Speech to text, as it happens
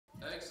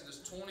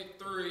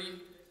23.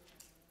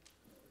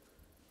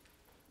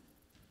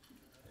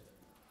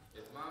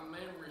 If my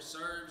memory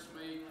serves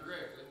me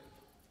correctly.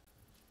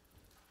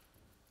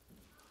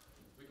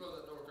 We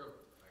close that door, Coach.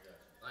 I got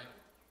you. Thank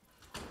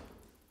you.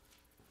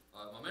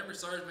 If my memory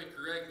serves me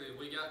correctly,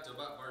 we got to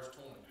about verse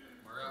 20.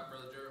 Am I right,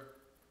 Brother Gerald?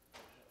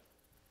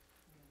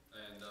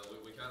 And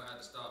we kind of had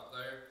to stop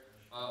there.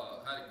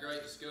 Had a great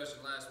discussion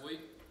last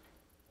week.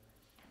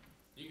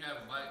 You can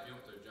have them back if you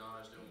want to, John.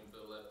 I just didn't want to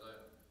feel left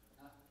out.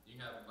 Huh? You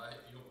can have them back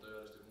if you want to.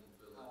 I just didn't want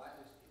to feel left out. Oh, I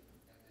just didn't,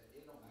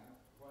 it don't matter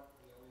what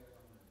we are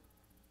going to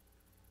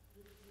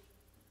do.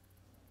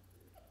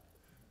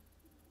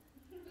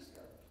 Let's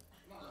go.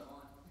 Come on,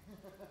 Ron.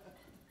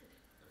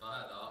 If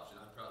I had the option,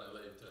 I'd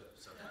probably leave too.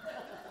 So,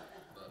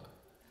 but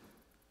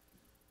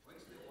We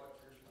can still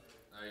watch your show.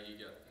 there you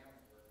go.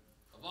 Camera work.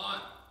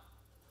 Avant!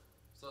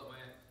 What's up,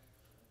 man?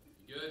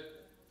 You good?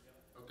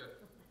 Okay.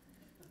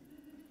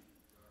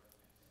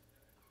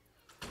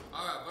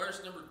 Alright,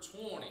 verse number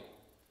 20.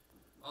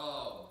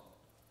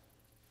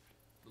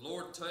 The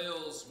Lord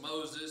tells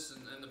Moses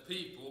and the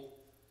people,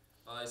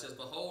 he says,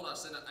 "Behold, I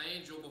send an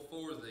angel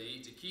before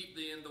thee to keep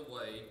thee in the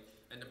way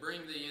and to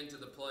bring thee into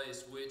the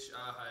place which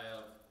I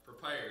have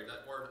prepared."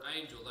 That word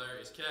angel there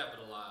is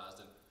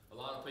capitalized, and a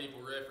lot of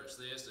people reference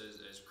this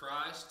as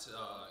Christ,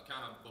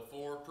 kind of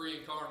before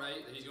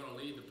pre-incarnate, that he's going to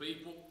lead the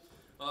people.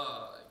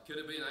 Could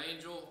it be an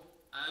angel?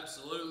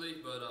 Absolutely,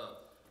 but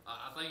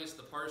I think it's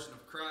the person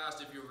of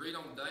Christ. If you read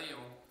on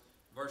down,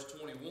 verse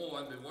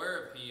 21,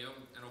 "Beware of him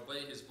and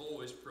obey his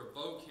voice,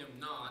 provoke him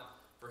not,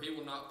 for he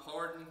will not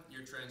pardon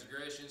your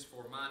transgressions,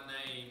 for my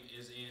name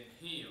is in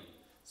him."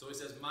 So he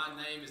says, my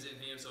name is in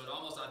him, so it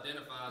almost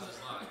identifies as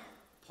like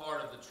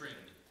part of the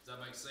Trinity. Does that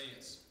make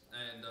sense?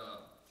 And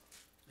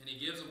he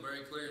gives them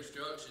very clear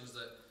instructions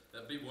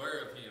that beware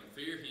of him,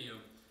 fear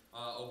him,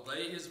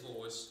 obey his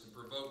voice, and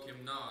provoke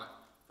him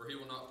not, for he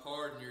will not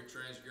pardon your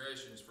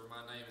transgressions, for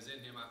my name is in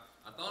him.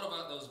 I thought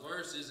about those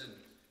verses,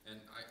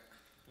 and I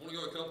want to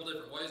go a couple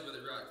different ways with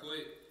it right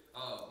quick.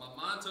 My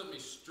mind took me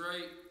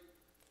straight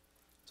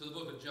to the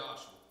book of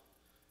Joshua.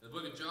 In the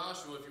book of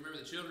Joshua, if you remember,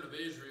 the children of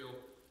Israel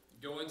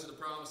go into the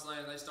promised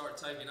land and they start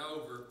taking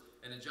over.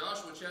 And in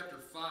Joshua chapter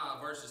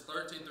 5, verses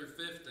 13 through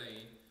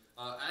 15,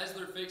 as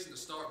they're fixing to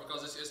start,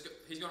 because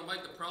he's going to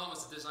make the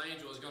promise that this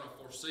angel is going to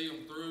foresee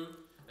them through.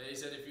 And he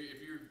said, if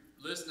you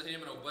listen to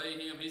him and obey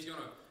him,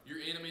 your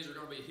enemies are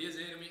going to be his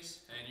enemies,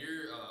 and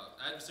your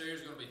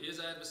adversaries are going to be his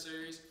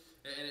adversaries.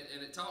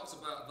 And it talks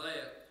about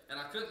that. And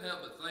I couldn't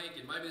help but think,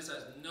 and maybe this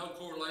has no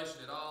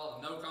correlation at all,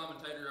 and no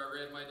commentator I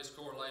read made this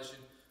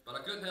correlation, but I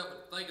couldn't help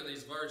but think of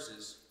these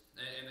verses,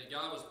 and that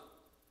God was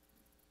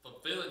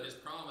fulfilling his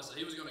promise that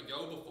he was going to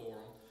go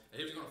before them, and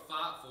he was going to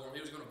fight for them,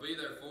 he was going to be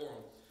there for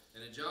them.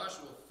 And in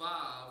Joshua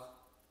 5,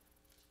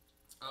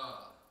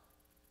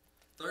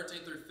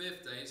 13 through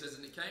 15, it says,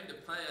 "And it came to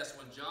pass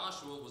when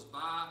Joshua was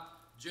by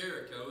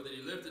Jericho, that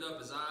he lifted up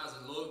his eyes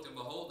and looked, and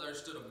behold, there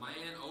stood a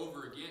man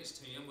over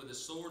against him with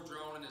his sword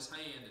drawn in his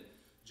hand. And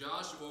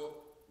Joshua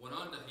went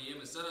unto him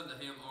and said unto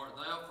him, Art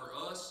thou for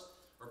us,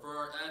 or for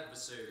our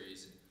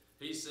adversaries? And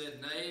he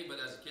said, Nay, but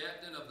as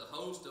captain of the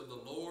host of the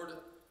Lord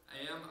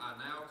am I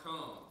now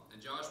come.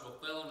 And Joshua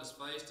fell on his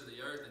face to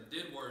the earth and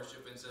did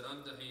worship, and said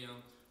unto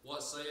him,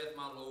 What saith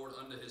my Lord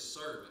unto his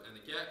servant? And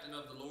the captain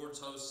of the Lord's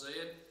host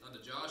said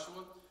unto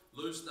Joshua,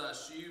 Loose thy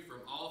shoe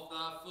from off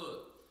thy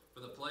foot,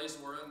 for the place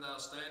wherein thou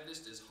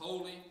standest is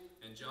holy.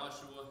 And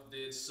Joshua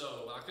did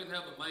so." I couldn't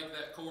help but make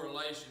that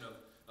correlation of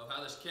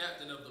how this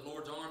captain of the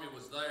Lord's army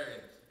was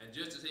there. And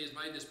just as he has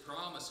made this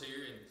promise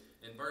here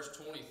in verse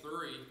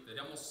 23, that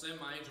I'm going to send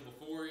my angel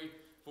before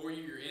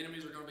you, your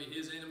enemies are going to be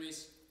his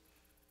enemies.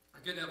 I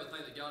couldn't help but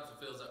think that God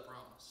fulfills that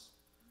promise.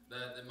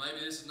 That maybe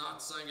this is not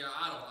the same guy,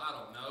 I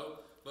don't know.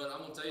 But I'm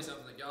going to tell you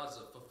something, that God's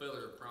a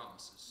fulfiller of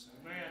promises.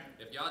 Amen.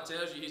 If God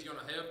tells you he's going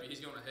to help you,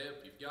 he's going to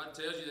help you. If God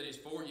tells you that he's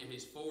for you,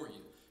 he's for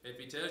you. If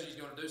he tells you he's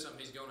going to do something,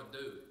 he's going to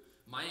do it.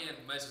 Man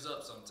messes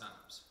up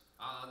sometimes.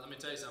 Let me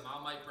tell you something.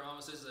 I'll make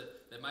promises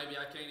that maybe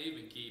I can't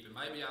even keep, and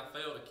maybe I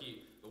fail to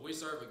keep. But we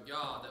serve a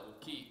God that will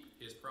keep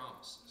his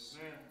promises.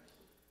 Amen.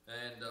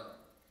 And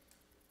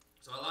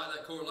so I like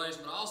that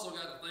correlation. But I also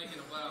got to thinking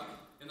about,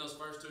 in those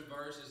first two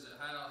verses, that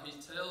how he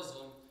tells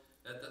them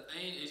that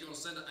he's going to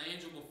send an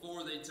angel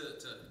before thee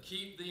to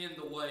keep thee in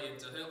the way, and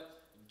to help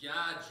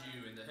guide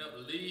you, and to help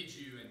lead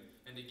you,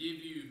 and to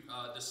give you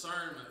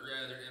discernment,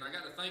 rather. And I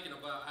got to thinking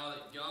about how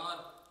that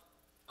God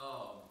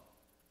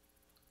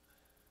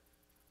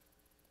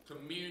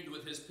communed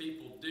with his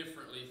people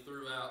differently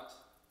throughout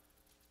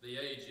the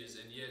ages,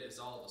 and yet it's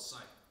all the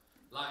same.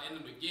 Like in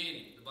the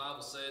beginning, the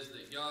Bible says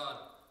that God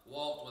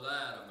walked with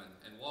Adam,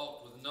 and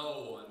walked with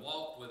Noah, and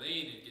walked with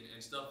Enoch,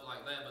 and stuff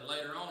like that. But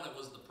later on, it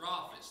was the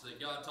prophets, that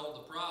God told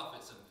the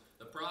prophets, and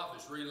the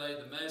prophets relayed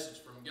the message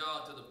from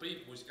God to the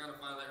people. We kind of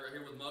find that right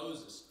here with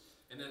Moses.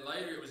 And then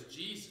later it was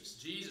Jesus.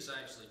 Jesus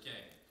actually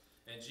came.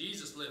 And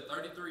Jesus lived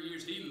 33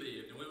 years. He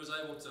lived, and we was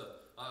able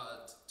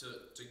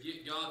to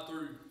get God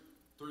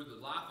through the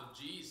life of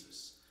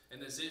Jesus. And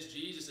then since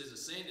Jesus is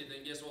ascended,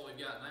 then guess what we've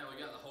got now? We've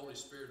got the Holy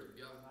Spirit of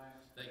God.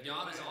 That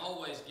God has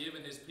always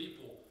given his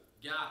people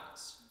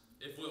guidance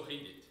if we'll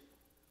heed it.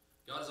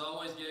 God has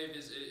always gave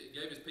his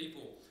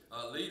people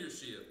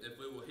leadership if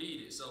we will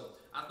heed it. So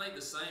I think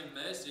the same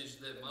message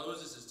that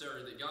Moses is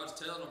telling, that God's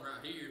telling them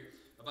right here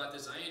about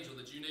this angel,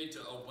 that you need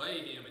to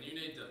obey him and you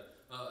need to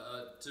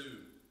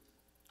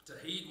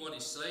heed what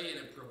he's saying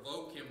and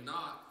provoke him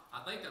not.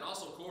 I think that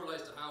also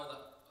correlates to how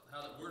that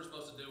we're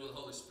supposed to deal with the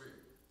Holy Spirit.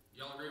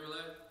 Y'all agree with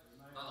that?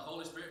 The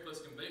Holy Spirit puts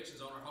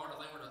convictions on our heart. I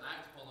think we're to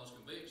act upon those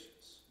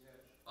convictions.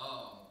 Yes.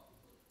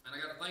 And I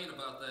got to thinking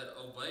about that.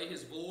 Obey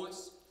his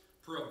voice,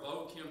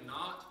 provoke him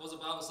not. What does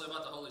the Bible say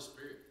about the Holy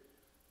Spirit?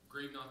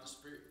 Grieve not the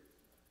Spirit.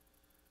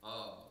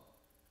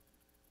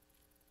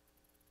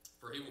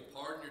 For he will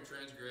pardon your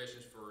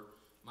transgressions, for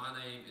my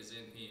name is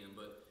in him.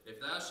 But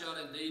if thou shalt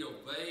indeed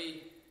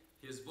obey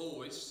his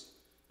voice,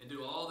 and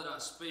do all that I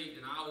speak,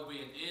 then I will be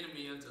an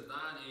enemy unto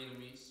thine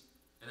enemies,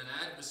 and an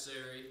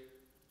adversary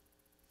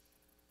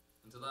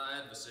unto thy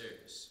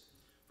adversaries.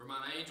 For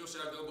mine angel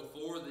shall go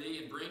before thee,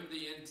 and bring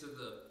thee into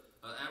the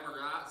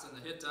Amorites, and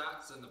the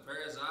Hittites, and the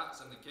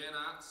Perizzites, and the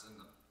Canaanites, and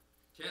the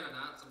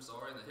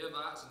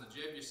Hivites, and the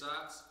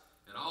Jebusites,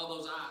 and all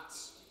those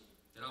ites,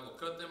 and I will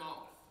cut them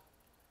off.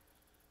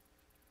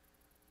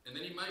 And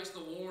then he makes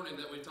the warning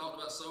that we talked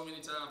about so many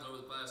times over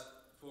the past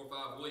 4 or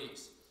 5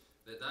 weeks,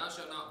 that thou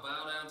shalt not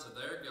bow down to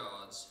their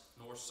gods,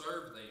 nor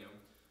serve them,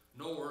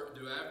 nor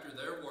do after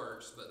their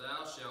works, but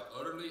thou shalt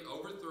utterly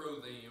overthrow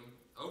them,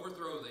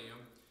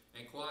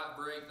 and quite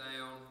break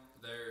down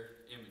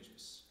their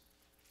images.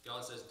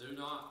 God says, do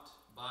not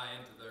buy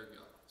into their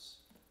gods.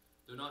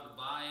 Do not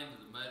buy into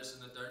the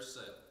medicine that they're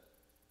selling.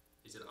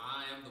 He said,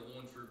 I am the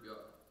one true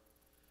God.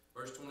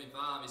 Verse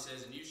 25, he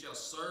says, and you shall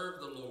serve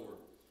the Lord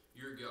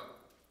your God,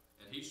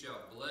 and he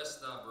shall bless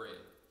thy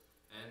bread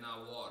and thy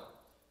water,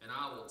 and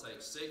I will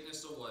take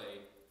sickness away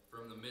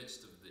from the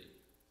midst of thee.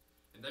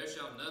 And there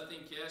shall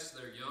nothing cast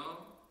their young,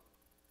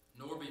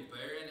 nor be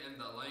barren in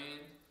thy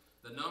land.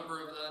 The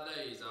number of thy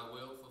days I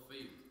will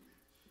fulfill.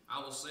 I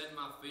will send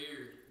my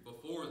fear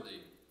before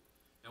thee,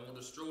 and will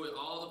destroy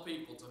all the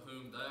people to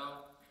whom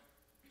thou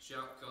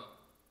shalt come.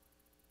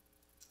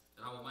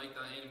 And I will make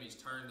thy enemies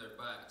turn their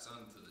backs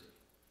unto thee.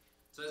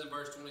 It says in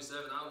verse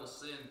 27, I will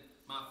send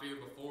my fear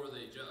before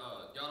thee.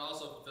 God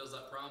also fulfills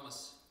that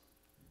promise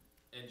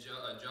in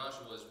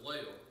Joshua as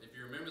well. If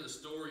you remember the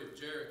story of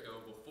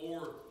Jericho,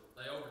 before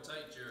they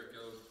overtake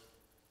Jericho,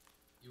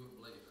 you wouldn't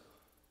believe how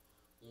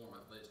warm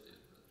that place did.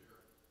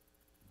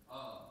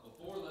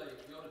 Before they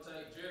go to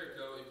take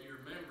Jericho, if you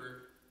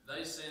remember,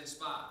 they send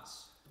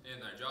spies in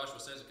there. Joshua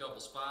sends a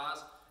couple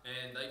spies,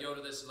 and they go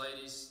to this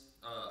lady's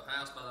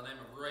house by the name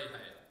of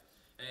Rahab.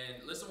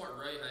 And listen to what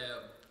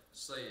Rahab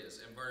says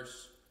in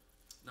verse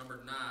number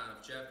 9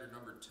 of chapter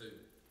number 2.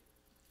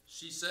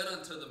 She said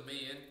unto the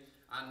men,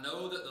 I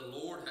know that the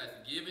Lord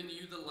hath given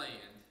you the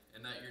land,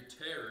 and that your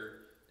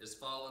terror is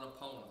fallen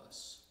upon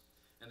us,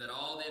 and that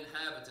all the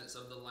inhabitants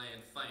of the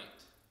land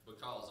faint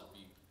because of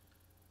you.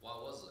 Why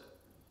was that?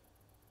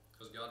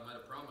 Because God made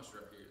a promise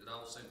right here, that I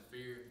will send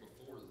fear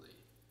before thee.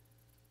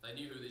 They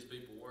knew who these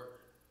people were.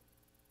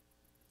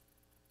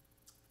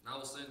 And I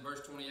will send,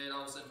 verse 28, I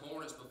will send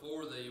hornets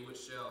before thee,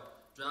 which shall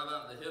drive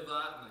out the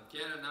Hivite and the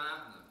Canaanite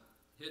and the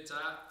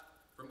Hittite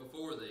from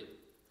before thee.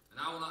 And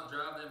I will not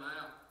drive them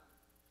out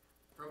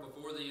from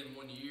before thee in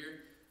 1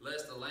 year,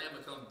 lest the land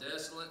become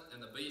desolate and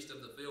the beast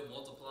of the field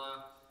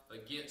multiply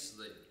against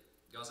thee.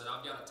 God said,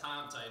 I've got a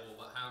timetable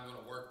about how I'm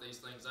going to work these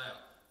things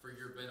out for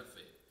your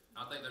benefit.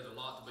 I think there's a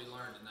lot to be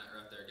learned in that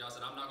right there. God said,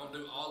 I'm not going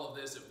to do all of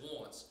this at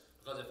once,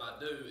 because if I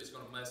do, it's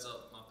going to mess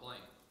up my plan.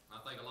 I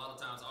think a lot of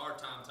times our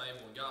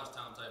timetable and God's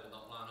timetable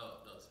don't line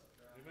up, does it?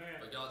 Amen.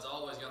 But God's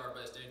always got our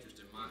best interest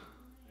in mind.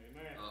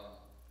 Amen.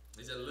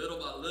 He said, little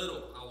by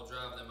little I will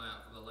drive them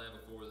out from the land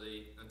before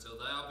thee,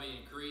 until thou be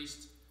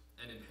increased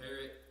and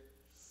inherit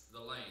the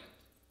land.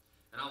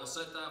 And I will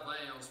set thy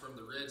bounds from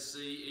the Red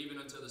Sea, even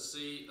unto the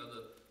sea of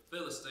the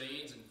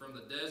Philistines, and from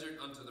the desert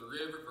unto the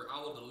river, for I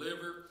will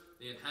deliver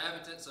the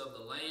inhabitants of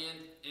the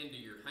land into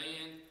your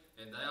hand,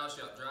 and thou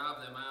shalt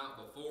drive them out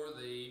before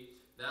thee.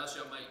 Thou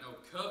shalt make no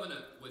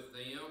covenant with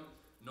them,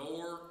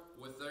 nor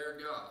with their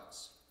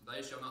gods.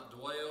 They shall not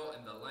dwell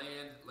in the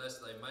land, lest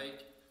they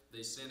make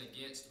thee sin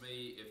against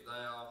me. If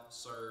thou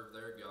serve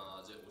their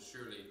gods, it will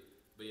surely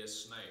be a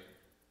snare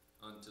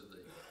unto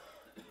thee.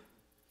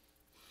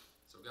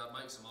 So God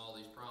makes them all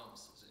these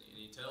promises, and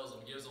he tells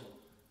them, gives them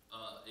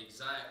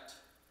exact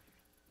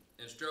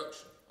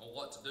instruction on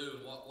what to do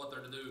and what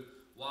they're to do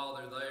while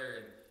they're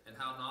there, and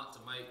how not to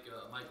make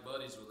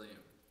buddies with them.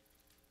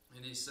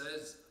 And he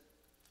says,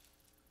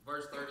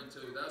 verse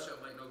 32, thou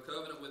shalt make no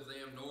covenant with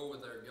them, nor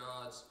with their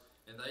gods,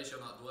 and they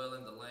shall not dwell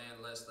in the land,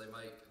 lest they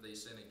make thee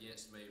sin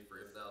against me. For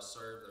if thou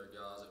serve their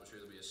gods, it will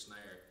surely be a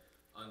snare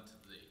unto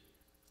thee.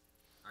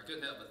 I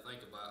couldn't help but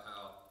think about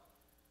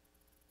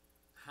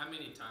how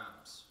many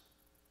times,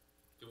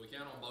 can we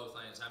count on both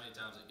hands, how many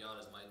times that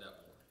God has made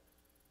that warning?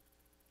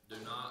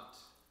 Do not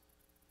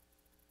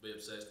be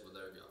obsessed with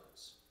their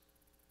gods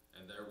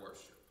and their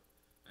worship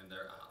and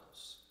their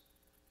idols.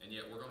 And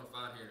yet we're going to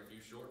find here in a few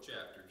short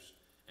chapters,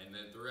 and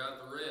then throughout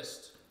the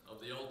rest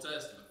of the Old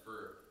Testament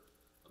for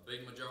a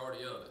big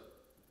majority of it,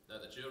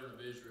 that the children of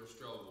Israel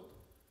struggled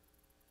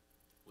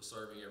with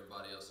serving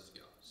everybody else's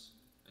gods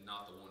and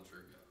not the one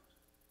true God.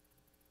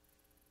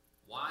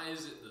 Why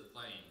is it the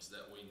things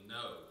that we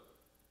know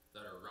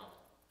that are wrong,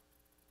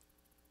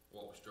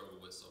 what we struggle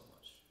with so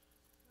much?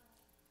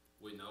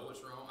 We know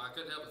it's wrong. I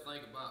couldn't help but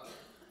think about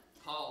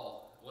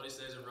Paul, what he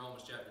says in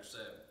Romans chapter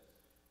 7.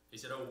 He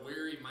said, "Oh,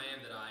 weary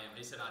man that I am."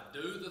 He said, "I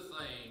do the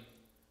thing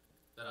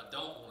that I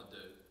don't want to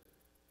do,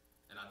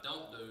 and I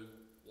don't do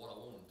what I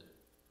want to do."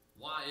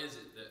 Why is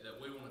it that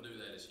we want to do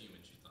that as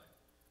humans, you think?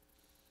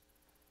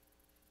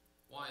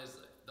 Why is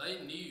that?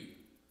 They knew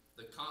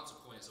the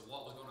consequence of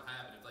what was going to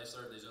happen if they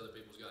served these other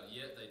people's God,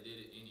 yet they did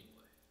it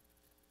anyway.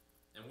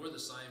 And we're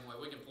the same way.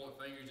 We can point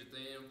fingers at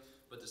them,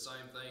 but the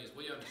same thing is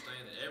we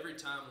understand that every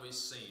time we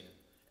sin,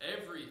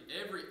 every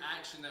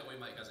action that we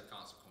make has a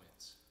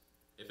consequence.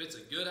 If it's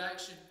a good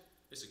action,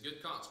 it's a good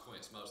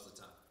consequence most of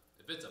the time.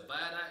 If it's a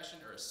bad action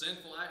or a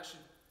sinful action,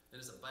 then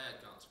it's a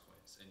bad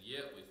consequence. And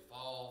yet we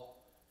fall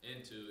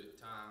into it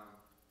time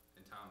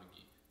and time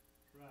again.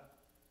 Right.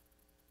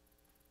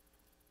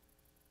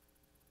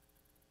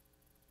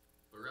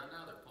 But right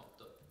now they're pumped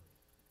up.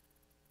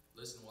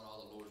 Listen to what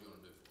all the Lord's going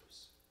to do for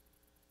us.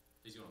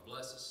 He's going to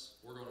bless us.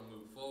 We're going to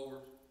move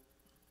forward.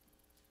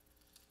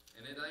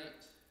 And it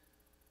ain't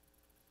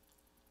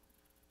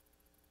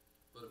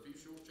but a few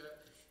short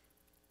chapters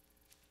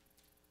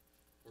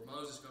where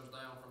Moses comes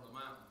down from the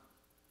mountain,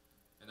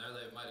 and there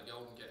they've made a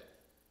golden calf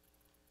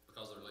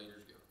because their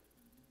leader's gone.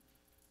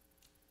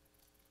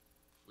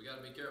 We got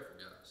to be careful,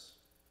 guys,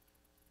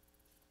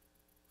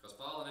 because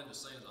falling into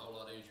sin is a whole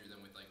lot easier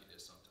than we think it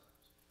is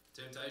sometimes.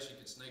 Temptation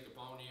can sneak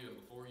upon you, and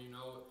before you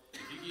know it,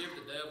 if you give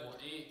the devil an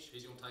inch,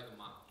 he's going to take a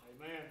mile.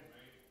 Amen.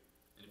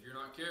 And if you're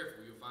not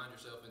careful, you'll find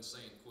yourself in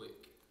sin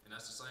quick. And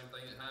that's the same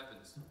thing that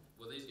happens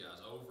with these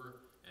guys over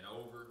and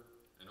over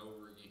and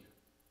over again.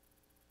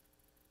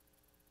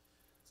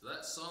 So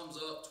that sums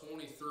up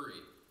 23.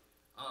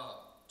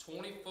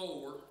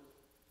 24,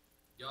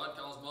 God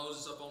calls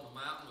Moses up on the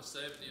mountain with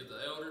 70 of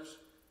the elders,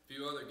 a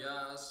few other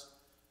guys.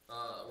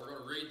 We're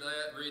going to read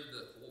that,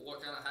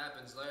 what kind of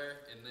happens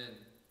there. And then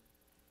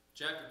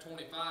chapter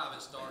 25,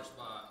 it starts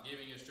by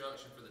giving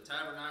instruction for the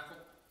tabernacle.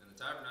 And the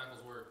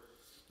tabernacles were,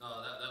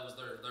 that was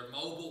their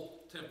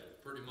mobile temple,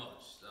 pretty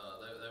much.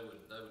 They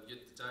would get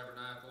the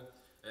tabernacle,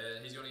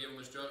 and he's going to give them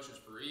instructions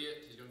for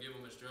it. He's going to give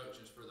them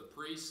instructions for the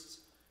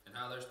priests and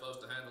how they're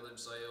supposed to handle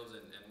themselves.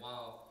 And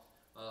while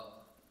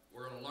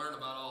we're going to learn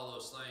about all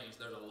those things,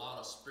 there's a lot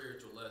of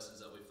spiritual lessons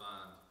that we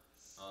find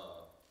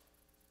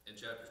in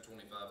chapters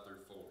 25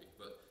 through 40.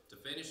 But to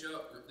finish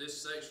up this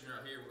section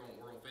right here,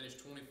 we're going to finish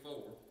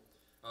 24.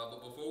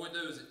 But before we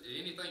do, is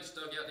anything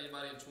stuck out to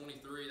anybody in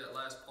 23, that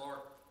last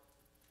part?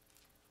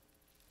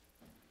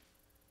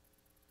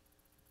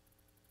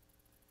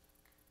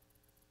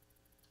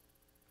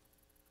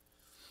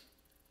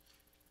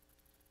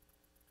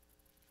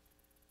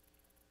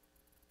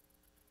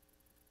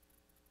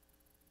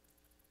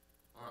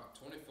 Alright,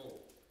 24.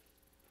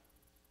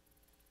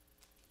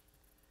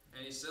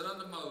 And he said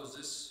unto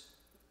Moses,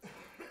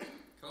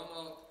 Come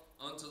up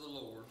unto the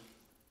Lord,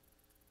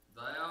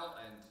 thou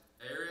and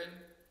Aaron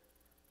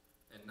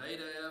and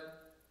Nadab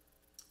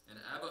and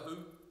Abihu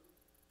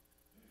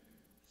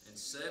and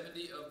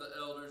 70 of the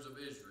elders of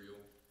Israel,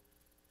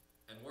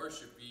 and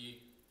worship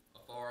ye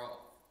afar off.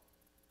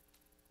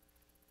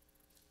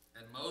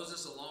 And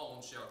Moses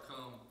alone shall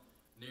come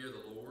near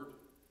the Lord,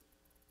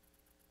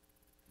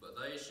 but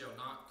they shall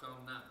not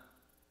come nigh,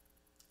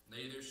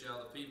 neither shall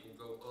the people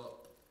go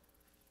up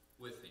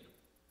with him.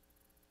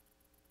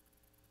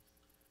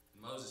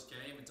 And Moses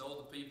came and told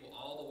the people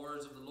all the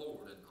words of the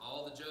Lord and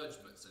all the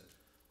judgments, and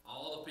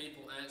all the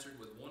people answered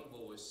with one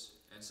voice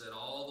and said,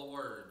 All the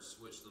words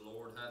which the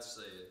Lord hath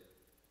said,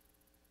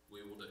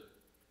 we will do.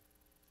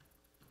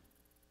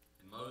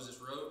 And Moses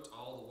wrote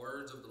all the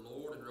words of the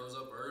Lord, and rose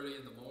up early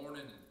in the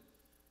morning,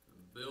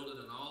 and builded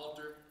an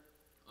altar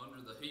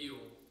under the hill,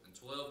 and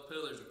 12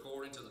 pillars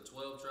according to the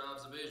 12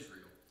 tribes of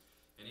Israel.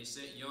 And he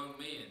sent young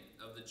men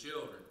of the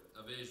children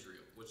of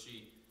Israel, which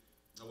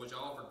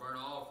offered burnt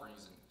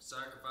offerings and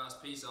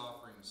sacrificed peace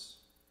offerings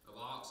of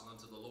oxen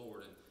unto the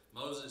Lord. And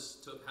Moses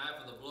took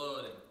half of the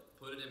blood and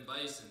put it in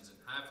basins, and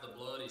half of the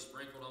blood he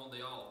sprinkled on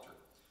the altar.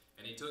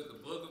 And he took the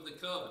book of the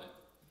covenant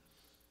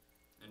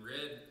and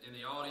read in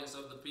the audience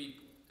of the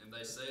people. And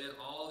they said,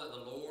 All that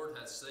the Lord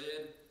hath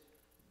said,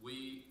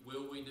 we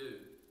do,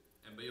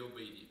 and be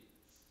obedient.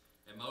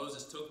 And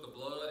Moses took the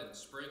blood and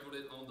sprinkled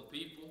it on the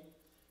people,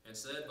 and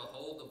said,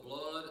 Behold the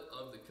blood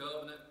of the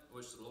covenant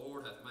which the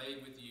Lord hath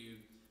made with you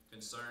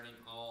concerning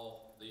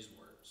all these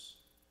words.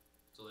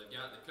 So they've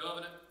got the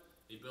covenant.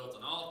 He built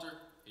an altar.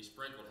 He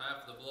sprinkled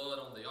half the blood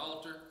on the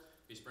altar.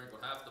 He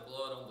sprinkled half the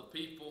blood on the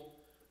people,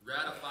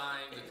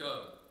 ratifying the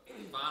covenant,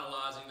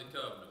 finalizing the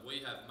covenant. We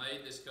have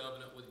made this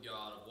covenant with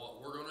God of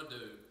what we're going to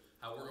do,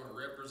 how we're going to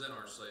represent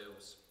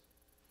ourselves.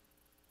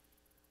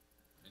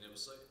 And it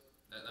was said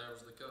that there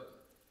was the covenant.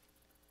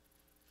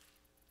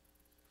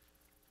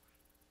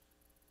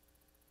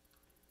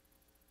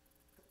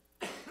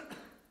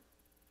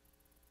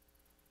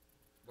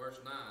 Verse verse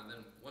 9.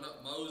 Then went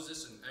up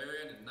Moses and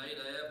Aaron and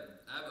Nadab and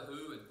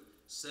Abihu and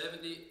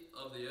 70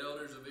 of the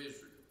elders of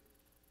Israel.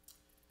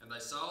 And they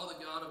saw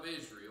the God of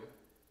Israel,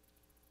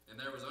 and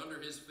there was under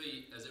his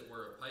feet, as it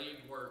were, a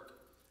paved work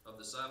of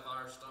the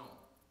sapphire stone,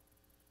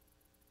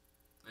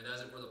 and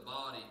as it were the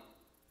body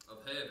of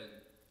heaven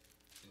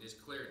in his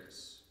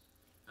clearness.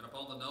 And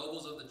upon the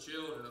nobles of the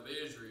children of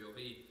Israel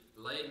he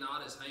laid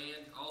not his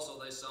hand.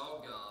 Also they saw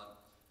God,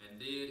 and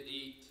did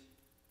eat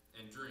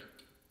and drink.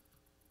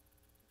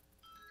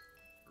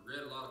 I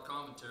read a lot of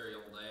commentary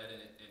on that,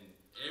 and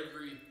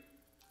every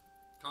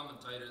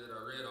commentator that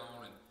I read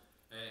on and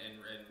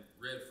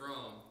read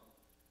from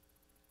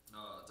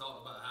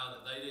talked about how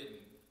that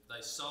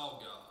they saw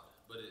God,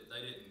 but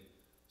they didn't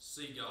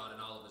see God in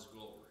all of his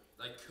glory.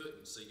 They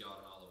couldn't see God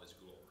in all of his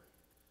glory.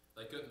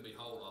 They couldn't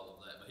behold all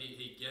of that. But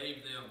he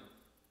gave them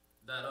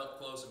that up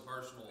close and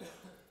personal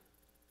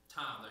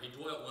time there. He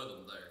dwelt with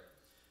them there.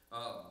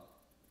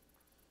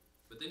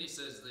 But then he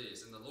says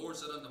this, and the Lord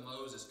said unto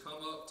Moses,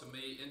 Come up to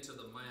me into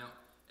the mount,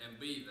 and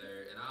be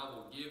there, and I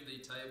will give thee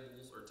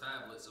tables or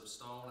tablets of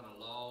stone, and a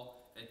law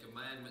and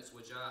commandments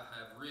which I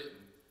have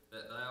written,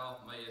 that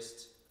thou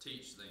mayest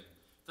teach them.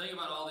 Think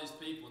about all these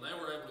people, and they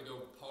were able to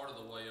go part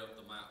of the way up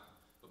the mountain.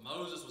 But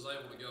Moses was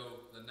able to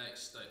go the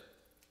next step.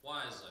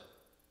 Why is that?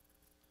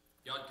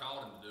 God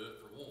called him to do it,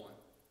 for one.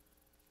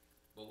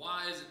 But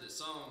why is it that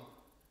some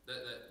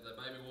that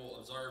maybe we'll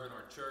observe in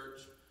our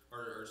church,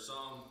 or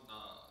some,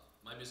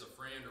 maybe it's a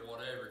friend or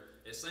whatever,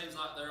 it seems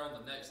like they're on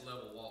the next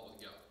level walk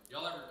with God.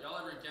 Y'all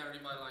ever encountered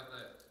anybody like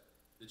that?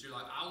 That you're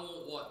like, I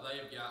want what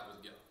they've got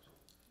with God.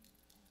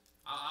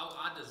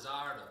 I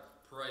desire to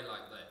pray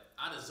like that.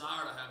 I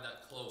desire to have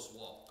that close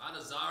walk. I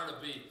desire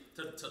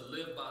to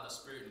live by the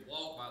Spirit and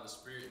walk by the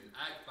Spirit and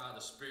act by the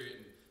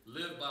Spirit and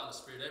live by the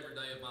Spirit every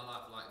day of my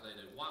life like they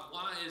do.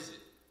 Why is it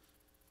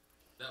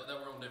that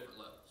we're on different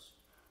levels?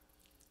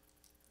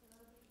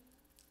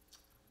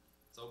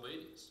 It's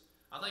obedience.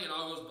 I think it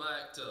all goes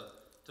back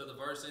to the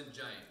verse in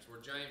James,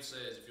 where James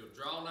says, if you'll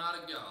draw nigh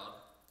to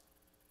God,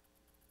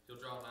 he'll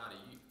draw nigh to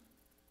you.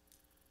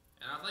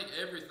 And I think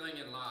everything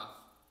in life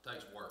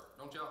takes work,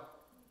 don't y'all?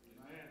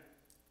 Amen.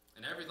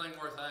 And everything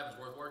worth having is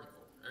worth working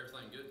for.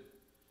 Everything good.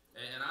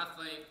 And I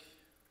think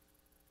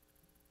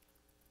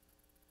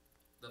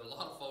that a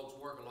lot of folks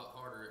work a lot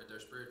harder at their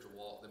spiritual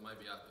walk than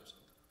maybe I do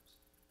sometimes.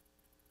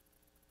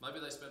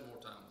 Maybe they spend more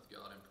time with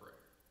God in prayer.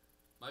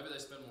 Maybe they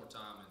spend more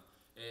time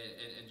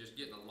and just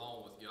getting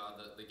along with God.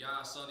 The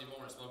guy Sunday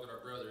morning spoke with our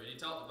brother, and he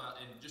talked about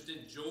just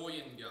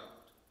enjoying God.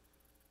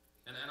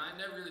 And I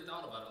never really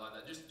thought about it like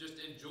that.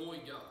 Just enjoy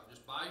God.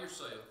 Just by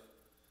yourself.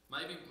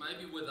 Maybe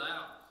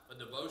without a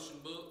devotion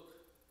book.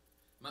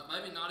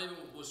 Maybe not even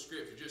with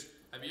scripture.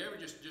 Have you ever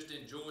just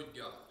enjoyed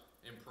God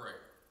in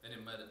prayer and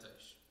in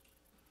meditation?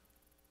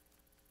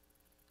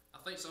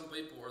 I think some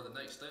people are the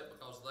next step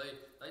because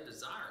they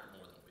desire it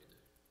more than we do.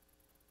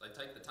 They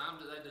take the time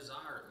that they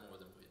desire it more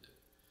than we do.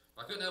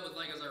 I couldn't help but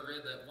think as I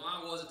read that,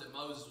 why was it that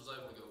Moses was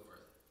able to go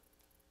further?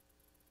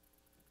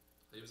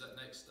 He was that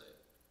next step.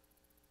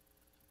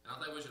 And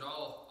I think we should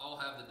all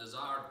have the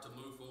desire to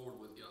move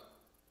forward with God.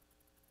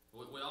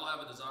 We all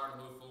have a desire to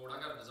move forward.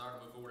 I got a desire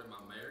to move forward in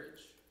my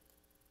marriage.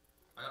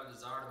 I got a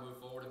desire to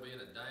move forward in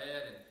being a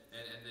dad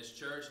and this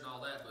church and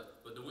all that. But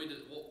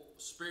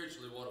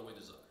spiritually, what do we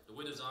desire? Do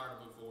we desire to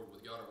move forward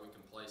with God, or are we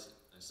complacent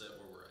and set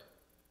where we're at?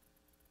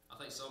 I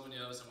think so many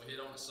of us, and we hit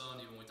on it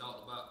Sunday when we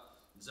talked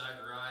about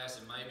Zacharias,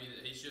 and maybe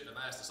that he shouldn't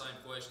have asked the same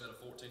question that a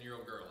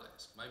 14-year-old girl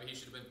asked. Maybe he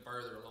should have been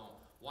further along.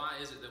 Why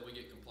is it that we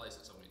get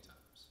complacent so many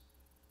times?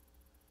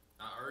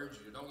 I urge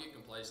you, don't get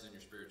complacent in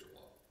your spiritual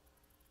walk.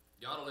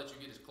 God will let you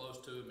get as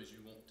close to him as you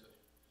want to.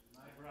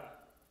 That's right.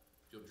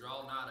 If you'll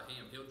draw nigh to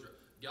him,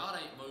 God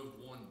ain't moved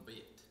one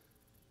bit.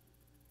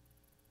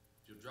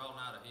 If you'll draw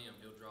nigh to him,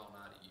 he'll draw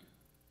nigh to you.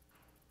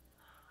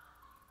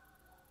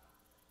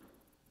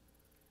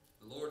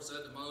 The Lord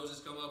said to Moses,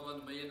 Come up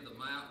unto me into the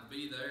mount and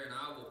be there, and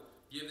I will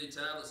give thee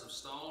tablets of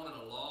stone and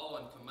a law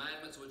and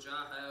commandments which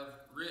I have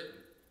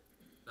written,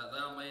 that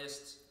thou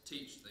mayest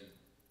teach them.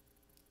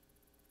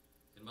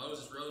 And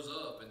Moses rose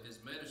up, and his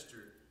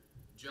minister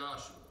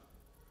Joshua.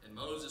 And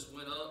Moses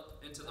went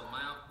up into the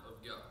mount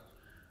of God.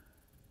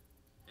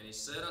 And he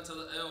said unto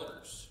the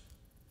elders,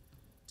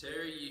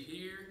 Tarry ye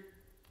here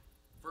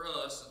for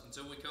us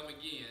until we come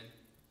again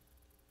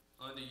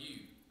unto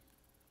you.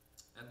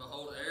 And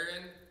behold,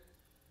 Aaron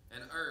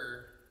and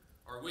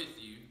are with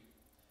you,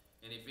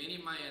 and if any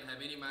man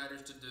have any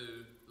matters to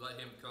do, let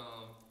him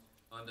come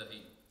unto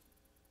him.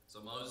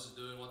 So Moses is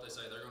doing what they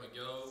say. They're going to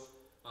go.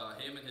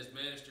 Him and his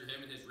minister, him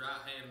and his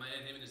right-hand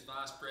man, him and his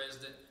vice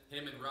president,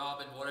 him and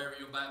Robin, whatever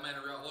you, Batman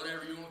or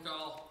whatever you want to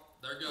call,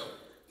 they're going.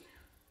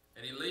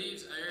 And he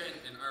leaves Aaron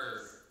and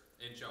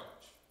in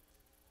charge.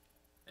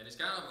 And it's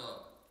kind of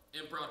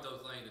an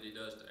impromptu thing that he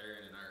does to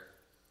Aaron and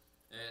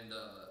And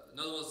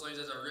another one of those things,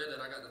 as I read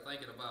that, I got to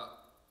thinking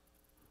about,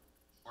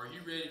 are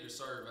you ready to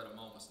serve at a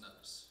moment's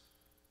notice?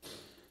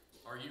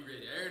 Are you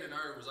ready? Aaron and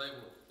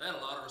they had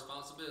a lot of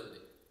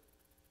responsibility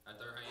at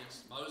their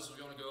hands. Moses was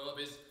going to go up.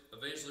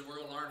 Eventually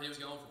we're going to learn he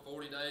was going for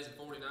 40 days and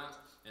 40 nights.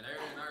 And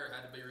Aaron and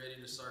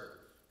ready to serve?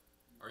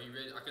 Are you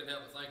ready? I couldn't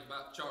help but think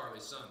about Charlie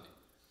Sunday.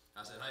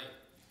 I said, hey,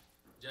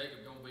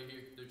 Jacob gonna be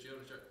here to do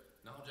children's church?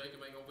 No,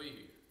 Jacob ain't gonna be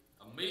here.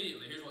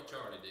 Immediately, here's what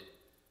Charlie did.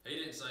 He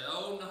didn't say,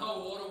 oh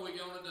no, what are we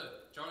gonna do?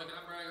 Charlie, can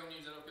I brag on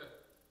you? Is that okay?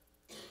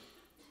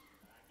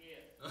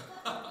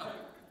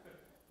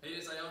 He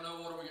didn't say, oh no,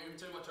 what are we gonna do?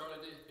 Tell you what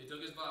Charlie did. He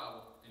took his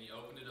Bible and he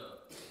opened it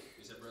up.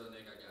 He said, Brother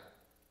Nick, I got it.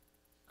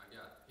 I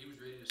got it. He was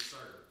ready to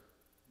serve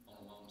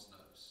on a moment's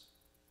notice.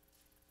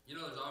 You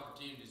know, there's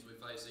opportunities we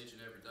face each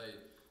and every day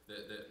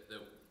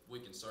that we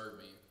can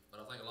serve in.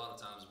 But I think a lot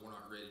of times we're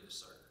not ready to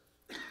serve.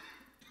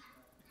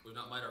 We've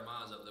not made our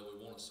minds up that we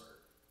want to serve.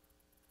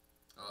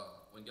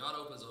 When God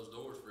opens those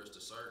doors for us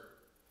to serve,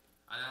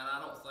 and I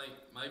don't think,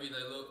 maybe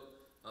they look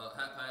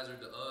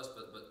haphazard to us,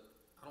 but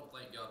I don't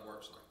think God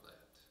works like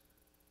that.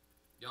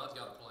 God's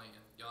got a plan.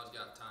 God's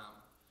got time.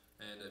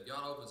 And if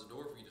God opens a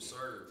door for you to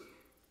serve,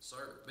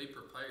 serve. Be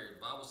prepared.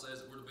 The Bible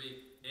says that we're to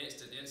be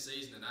instant in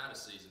season and out of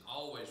season,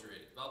 always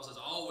ready. The Bible says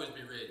always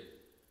be ready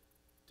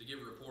to give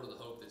a report of the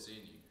hope that's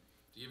in you,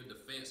 to give a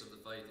defense of the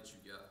faith that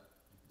you've got.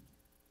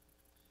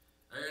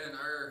 Aaron and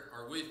Ur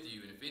are with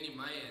you, and if any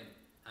man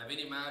have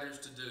any matters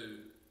to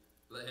do,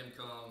 let him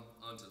come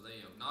unto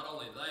them. Not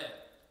only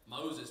that,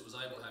 Moses was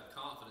able to have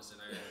confidence in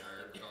Aaron and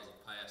Ur because of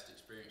past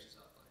experiences,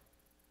 I think.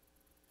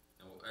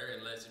 And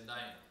Aaron lets him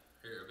down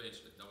here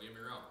eventually, don't get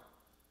me wrong.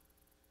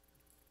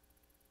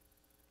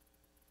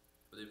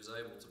 But he was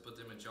able to put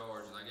them in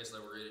charge, and I guess they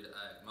were ready to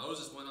act.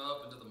 Moses went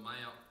up into the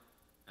mount,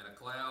 and a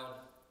cloud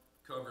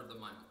covered the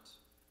mount.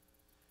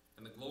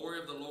 And the glory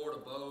of the Lord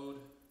abode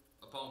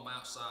upon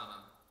Mount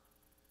Sinai.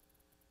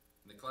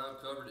 And the cloud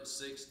covered it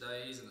 6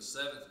 days, and the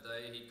 7th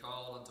day he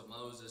called unto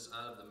Moses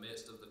out of the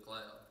midst of the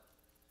cloud.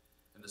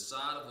 And the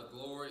sight of the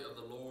glory of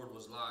the Lord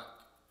was like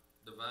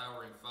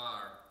devouring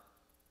fire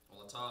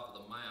on the top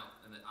of the mount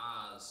in the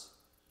eyes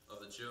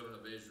of the children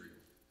of Israel.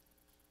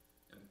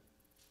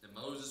 And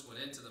Moses went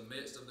into the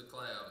midst of the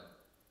cloud and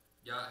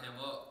got him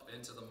up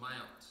into the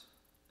mount.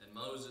 And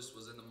Moses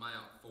was in the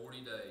mount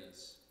 40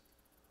 days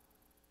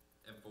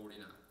and 40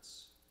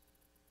 nights.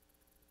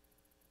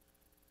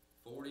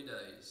 40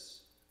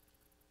 days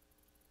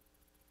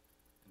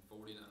and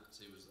 40 nights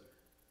he was there.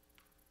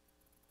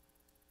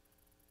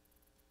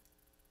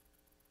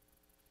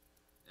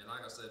 And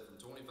like I said, from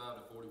 25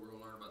 to 40, we're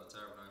going to learn about the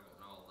tabernacle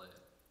and all of that.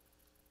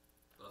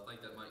 But I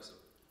think that makes an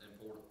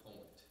important point.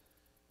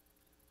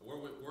 Where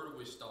do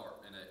we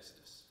start in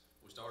Exodus?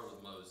 We started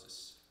with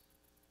Moses.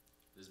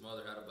 His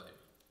mother had a baby.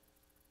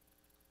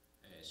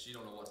 And she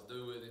don't know what to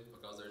do with him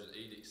because there's an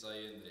edict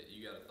saying that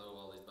you got to throw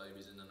all these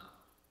babies in the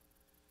Nile.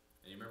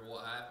 And you remember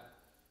what happened?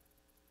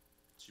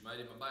 She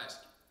made him a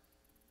basket.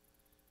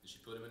 And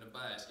she put him in a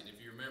basket. And if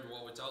you remember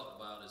what we talked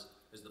about is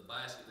the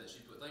basket that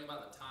she put. Think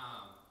about the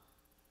time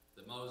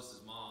that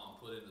Moses'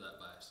 mom put into that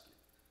basket.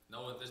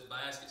 Knowing that this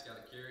basket's got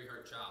to carry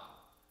her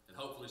child and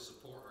hopefully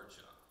support her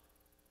child.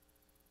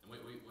 And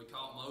we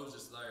caught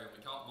Moses there, and we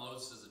caught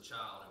Moses as a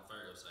child in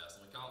Pharaoh's house.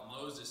 And we caught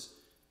Moses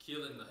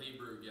killing the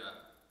Hebrew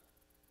guy.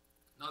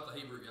 Not the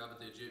Hebrew guy, but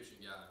the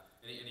Egyptian guy.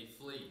 And he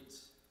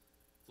flees.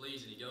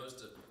 Flees and he goes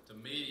to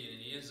Midian,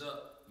 and he ends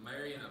up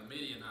marrying a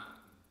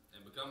Midianite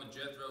and becoming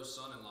Jethro's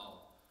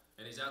son-in-law.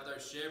 And he's out there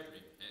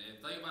shepherding.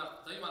 And think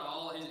about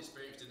all he's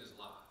experienced in his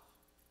life.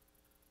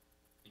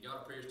 And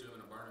God appears to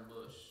him in a burning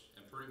bush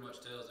and pretty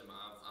much tells him,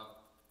 I've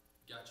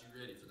got you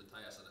ready for the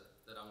task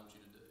that I want you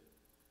to do.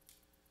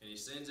 And he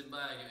sends him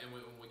back, and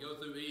when we go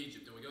through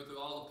Egypt, and we go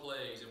through all the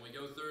plagues, and we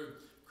go through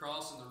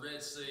crossing the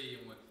Red Sea,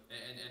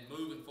 and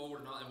moving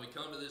forward, and we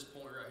come to this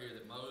point right here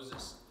that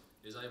Moses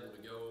is able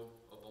to go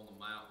up on the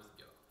mount with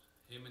God,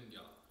 him and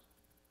God.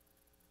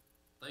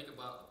 Think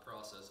about the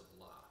process of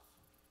life.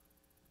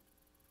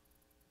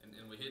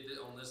 And we hit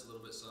on this a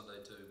little bit Sunday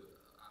too, but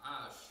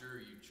I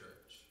assure you,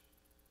 church,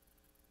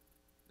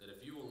 that if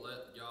you will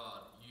let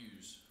God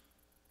use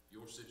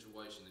your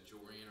situation that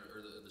you're in,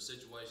 or the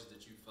situations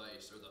that you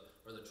face, or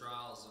the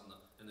trials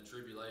and the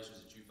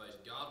tribulations that you face,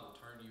 God will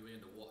turn you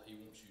into what He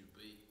wants you to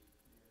be,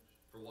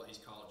 for what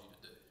He's called you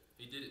to do.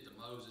 He did it to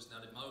Moses.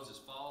 Now, did Moses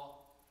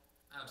fall?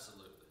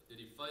 Absolutely. Did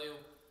he fail?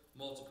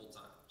 Multiple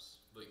times.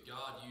 But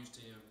God used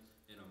him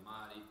in a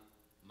mighty,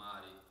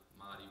 mighty,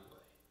 mighty way.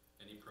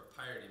 And He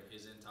prepared him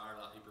his entire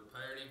life. He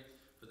prepared him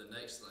for the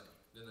next thing,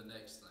 then the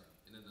next thing,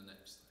 and then the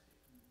next thing.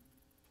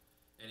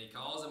 And He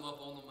calls him up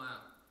on the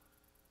mountain.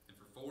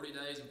 40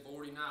 days and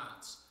 40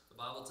 nights, the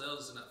Bible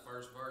tells us in that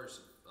first verse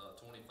of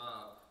 25,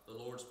 the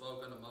Lord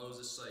spoke unto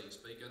Moses, saying,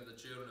 speak unto the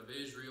children of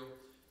Israel,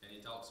 and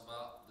He talks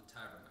about the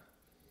tabernacle.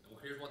 And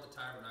here's what the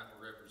tabernacle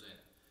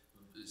represented.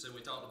 So we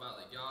talked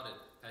about that God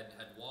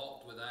had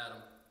walked with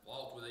Adam,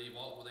 walked with Eve,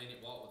 walked with Enoch,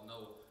 walked with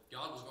Noah.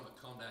 God was going to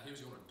come down. He was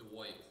going to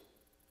dwell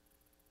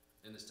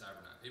in this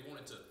tabernacle. He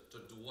wanted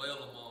to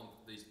dwell among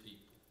these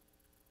people.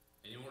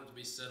 And He wanted to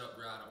be set up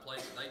right, a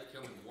place that they could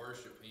come and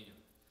worship Him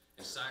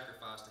and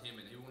sacrifice to Him,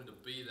 and He wanted to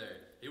be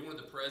there. He wanted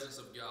the presence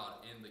of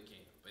God in the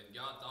camp. And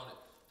God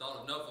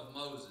thought enough of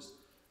Moses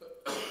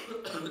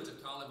to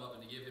call him up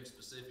and to give him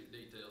specific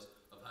details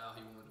of how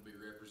he wanted to be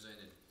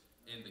represented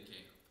in the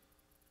camp.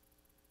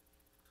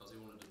 Because He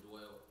wanted to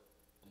dwell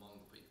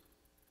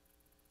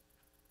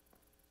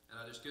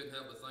just couldn't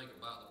help but think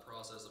about the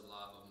process of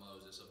life of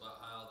Moses, about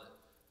how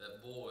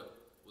that boy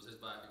was his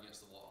back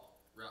against the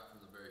wall right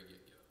from the very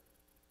get-go.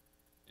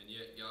 And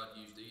yet God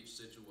used each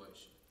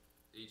situation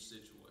to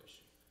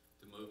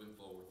move him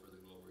forward for the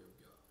glory of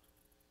God.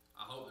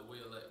 I hope that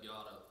we'll let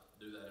God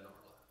do that in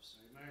our lives.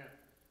 Amen.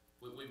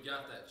 We've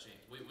got that chance.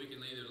 We can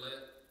either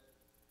let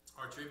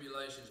our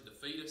tribulations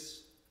defeat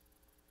us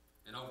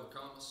and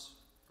overcome us,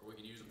 or we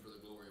can use them for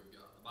the glory of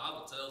God. The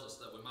Bible tells us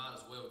that we might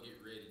as well get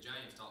ready.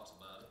 James talks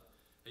about it.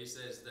 He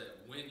says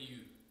that when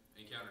you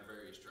encounter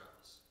various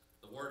trials,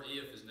 the word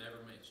if is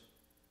never mentioned.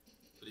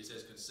 But he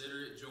says,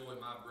 consider it joy,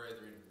 my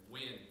brethren,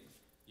 when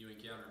you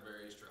encounter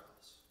various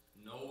trials,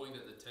 knowing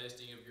that the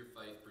testing of your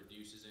faith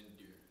produces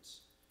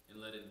endurance. And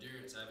let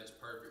endurance have its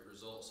perfect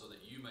result, so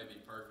that you may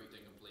be perfect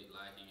and complete,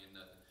 lacking in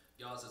nothing.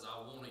 God says,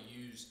 I want to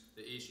use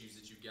the issues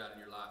that you've got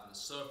in your life and the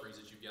sufferings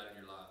that you've got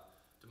in your life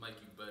to make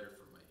you better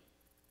for me.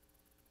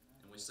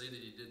 And we see that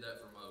he did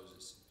that for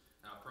Moses.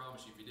 Now I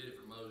promise you, if he did it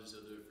for Moses,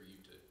 he'll do it for you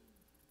too,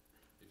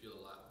 if you'll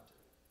allow him to.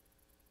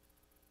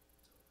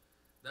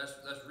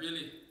 So that's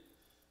really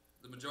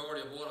the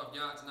majority of what I've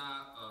got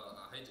tonight.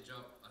 I hate to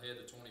jump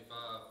ahead to 25.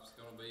 It's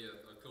going to be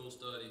a cool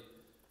study,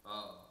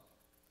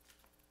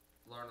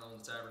 learning on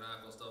the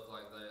tabernacle and stuff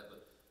like that.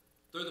 But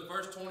through the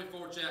first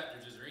 24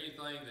 chapters, is there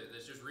anything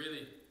that's just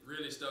really,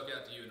 really stuck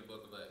out to you in the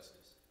book of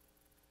Exodus?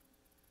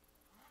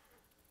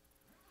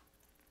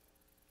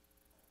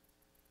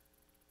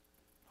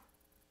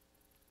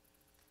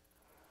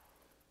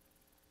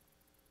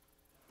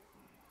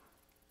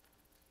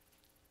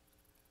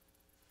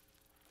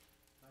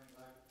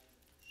 Like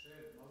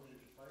said,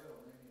 Moses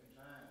failed many a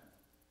time,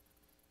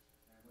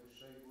 and we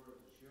see where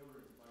the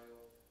children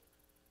fail,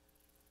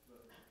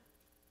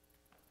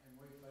 and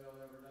we fail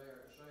every day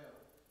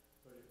ourselves.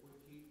 But if we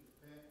keep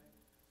repenting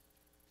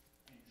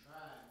and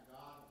trying,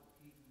 God will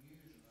keep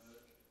using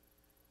us,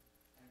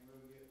 and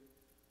we'll get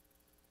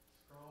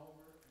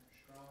stronger and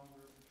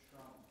stronger and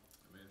stronger.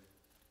 Amen.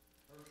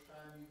 First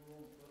time you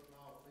go on the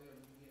football field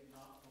and you get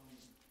knocked on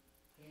your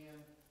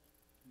hand,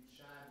 you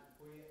decide to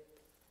quit,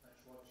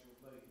 that's what you'll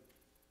be.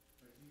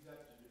 But if you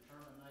got the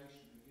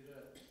determination to get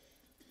up,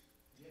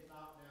 get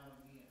knocked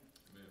down again,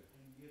 Amen.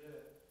 and get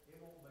up, it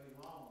won't be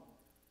long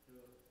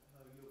till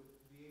you'll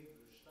be able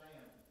to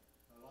stand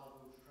a lot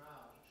of those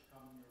trials that's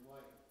coming your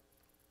way.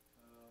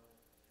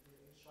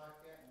 It's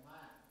like that in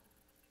life.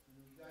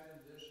 When you got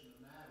into this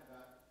tonight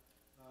about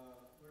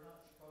we're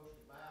not supposed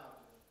to bow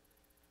to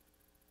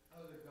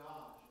other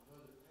gods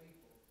of other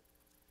people.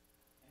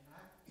 And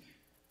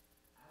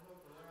I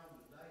look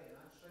around today and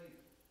I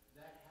see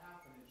that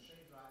happening. It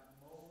seems like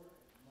more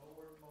and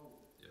more and more.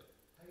 Yeah.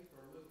 People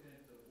are looking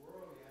at the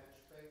worldly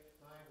aspect of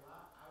things.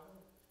 Well, I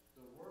want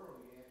the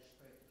worldly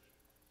aspects.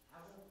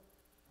 I want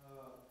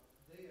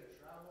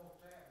this or I want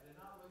that. They're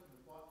not looking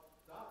at what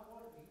God,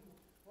 what have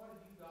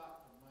you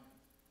got for me?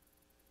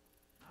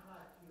 I'm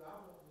like you, I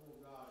want more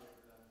God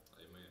every day.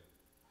 Amen.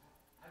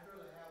 I'd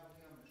rather have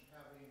him than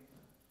have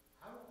anything.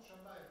 I want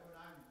somebody when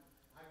I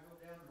go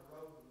down the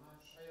road with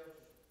myself,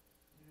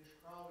 you just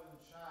crawl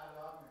inside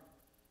of me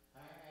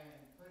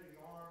and put his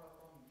arm up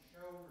on your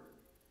shoulder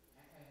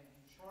and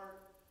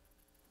start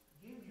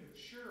giving you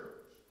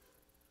assurance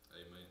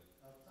Amen.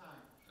 of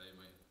things.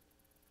 Amen.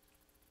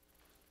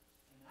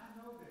 And I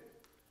know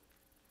that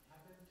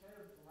I've been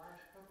telling the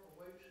last couple of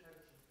weeks, had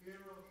some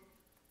funerals,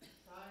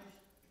 things.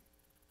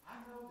 I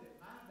know that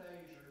my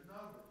days are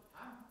numbered.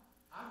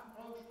 I'm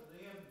close to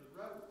the end of the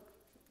road.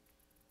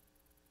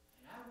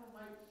 And I will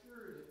make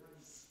sure that when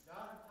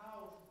God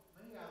calls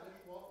me out of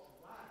this walk of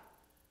life,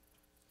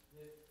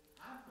 that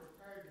I'm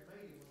prepared to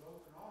meet him with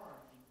open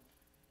arms, and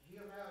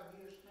he'll have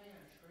his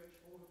hand stretched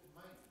forth to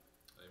me.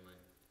 Amen.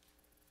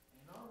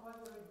 And the only way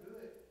we can do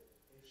it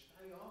is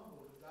stay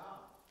humble to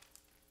God.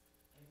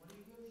 And when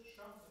he gives us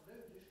something to do,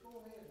 just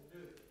go ahead and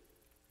do it.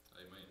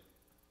 Amen.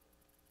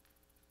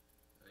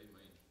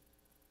 Amen.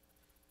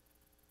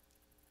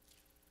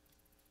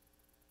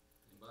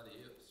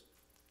 Anybody else?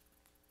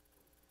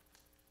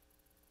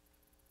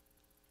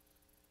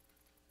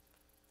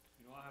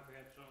 You know, I've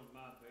had some of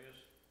my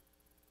best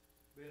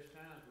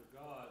times with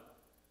God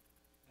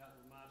out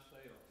with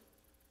myself,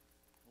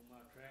 on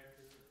my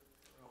tractor,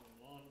 or on the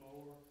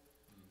lawnmower.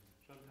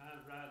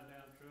 Sometimes riding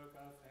down the truck,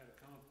 I've had a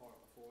car park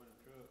before in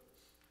the truck,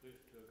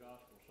 listened to a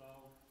gospel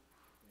song,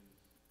 and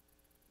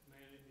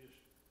man,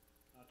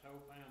 I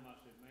told Pam, I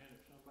said, man,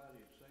 if somebody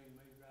had seen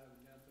me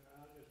driving down there,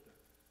 I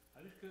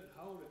just couldn't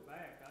hold it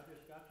back. I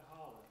just got to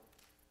holler.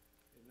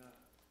 And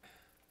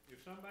if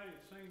somebody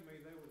had seen me,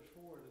 they would have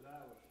swore that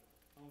I was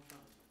on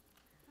something.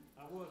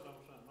 I was on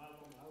something. I was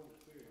on the Holy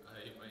Spirit.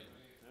 Amen.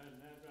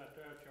 And that right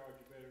there charge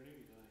you better than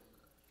anything.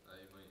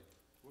 Amen.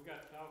 We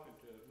got talking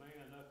to a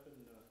man up in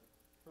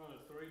front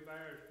of Three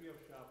Bears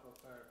gift shop up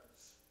there.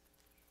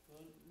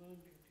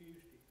 Monday,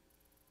 Tuesday.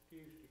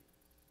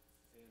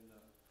 And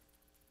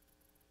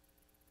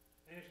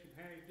asked him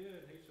how he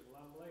did. He said,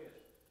 well, I'm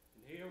blessed.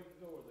 And he opened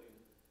the door then.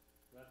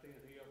 Right then,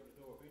 he opened the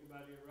door. If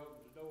anybody ever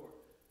opens the door,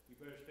 you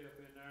better step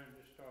in there and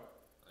just start.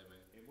 Amen.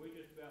 And we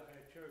just about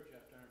had church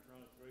out there in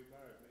front of Three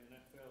Bears, man.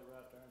 That fella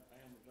right there, and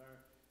Pam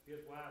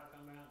his wife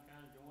come out and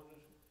kind of joined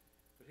us,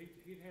 but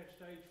he'd had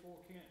stage 4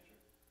 cancer,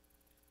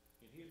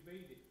 and he'd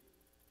beat it.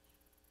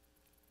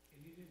 And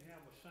he didn't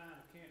have a sign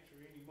of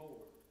cancer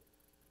anymore.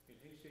 And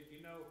he said,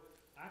 you know,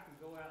 I can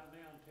go out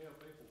now and tell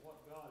people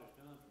what God has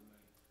done for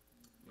me.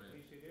 And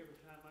he said, every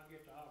time I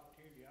get the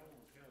opportunity, I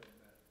want to tell him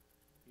about it.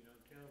 You know,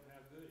 tell him how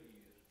good he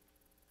is.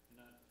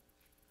 And of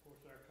course,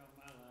 there come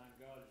my line,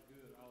 God is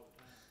good all the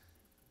time.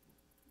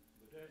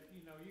 But that,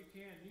 you know, you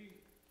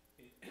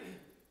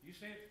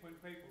sense when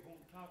people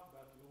want to talk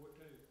about the Lord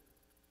too.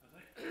 I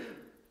think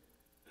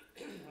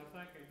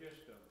they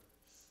just,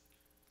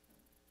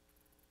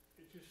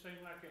 it just seemed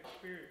like that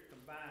spirit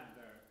combined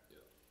there.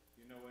 Yeah.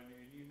 You know, and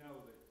you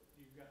know that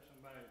you've got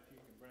somebody that you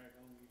can brag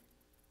on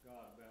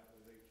God about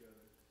with each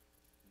other.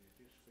 And it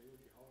just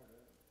fills your heart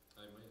up.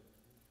 Amen.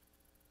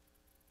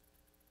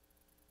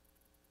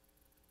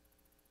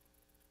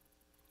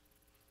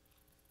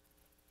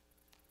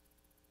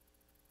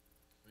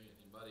 Man,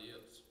 anybody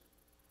else?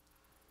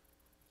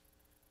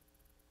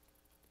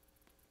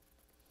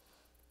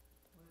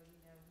 Well, you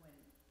know, when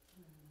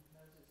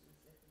Moses was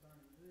at the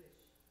burning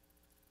bush,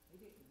 he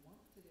didn't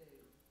want to do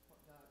what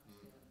God was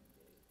telling him to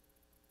do.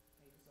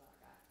 He was like,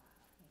 I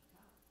can't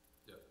talk.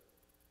 Yep.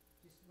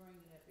 Just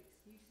bringing up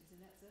excuses,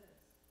 and that's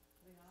us.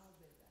 We all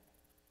do that.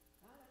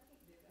 God, I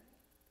can't do that.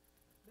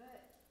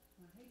 But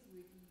when he's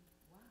with you,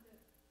 wind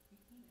up,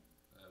 you can.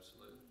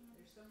 Absolutely.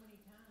 There's so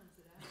many times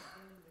that I've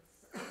been with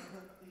so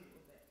many people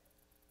that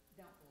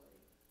don't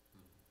believe.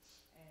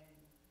 And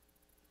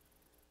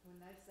when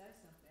they say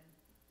something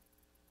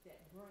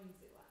that brings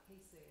it, like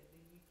he said,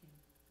 then you can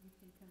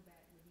come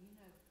back with, you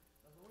know,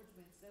 the Lord's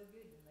been so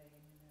good to me,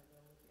 and you know,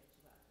 they'll look at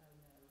you like, oh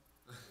no,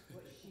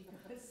 what's she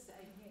gonna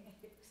say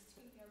next?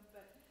 You know,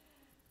 but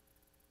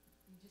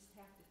you just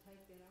have to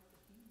take that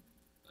opportunity,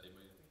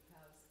 Amen.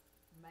 because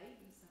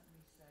maybe something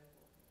you say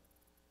will help,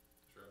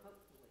 That's right.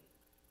 hopefully.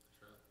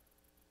 That's right.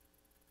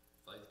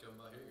 Faith come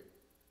by hearing.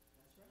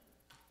 That's right.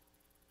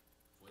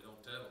 If we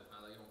don't tell them,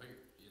 how they gonna hear?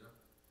 You know.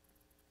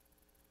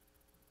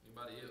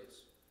 Anybody else?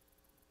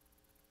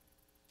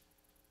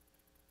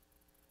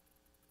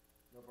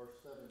 You know, verse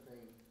 17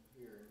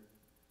 here in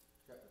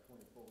chapter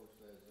 24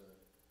 says,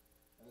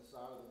 and the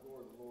sight of the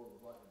glory of the Lord was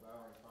like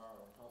devouring fire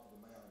on top of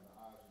the mountain in the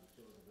eyes of the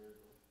children of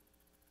Israel.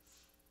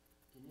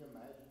 Can you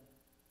imagine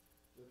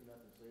looking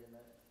up and seeing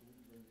that?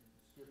 It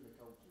gives me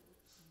cold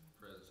chills.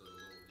 Presence of the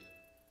Lord.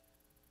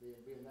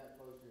 Yeah. Being that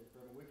close to His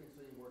presence, we can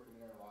see Him working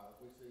in our lives.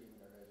 We see Him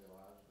in our daily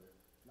lives, but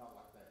not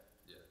like that.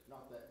 Yeah.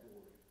 Not that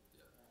glory.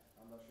 Yeah.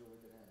 I'm not sure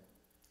we could handle it.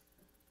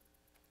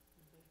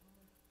 It'd be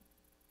hard.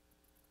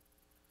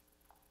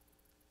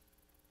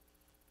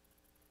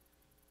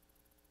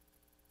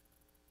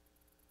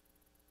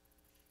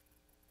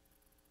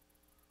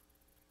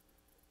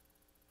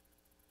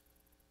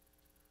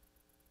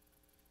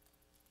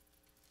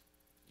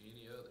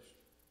 Any others?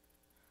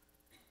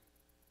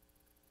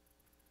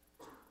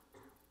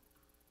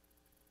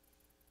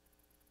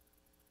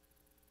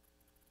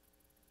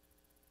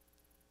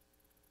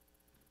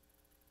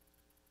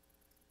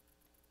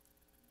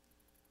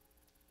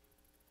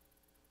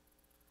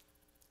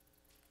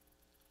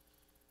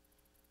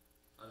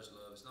 I just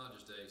love, it's not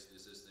just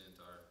Exodus, it's the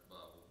entire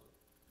Bible, but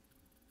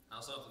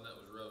how something that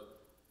was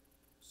wrote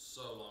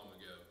so long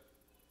ago,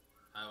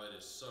 how it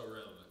is so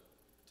relevant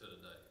to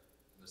today.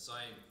 And the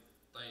same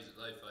things that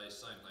they face,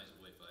 same things that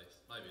we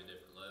face. Maybe a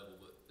different level,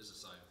 but it's the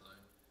same thing.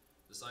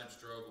 The same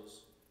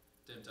struggles,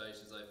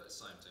 temptations they face,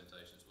 same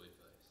temptations we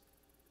face.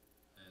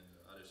 And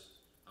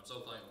I'm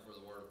so thankful for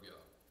the Word of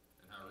God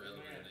and how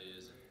relevant it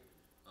is, and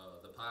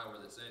the power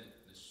that's in it.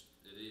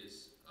 It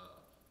is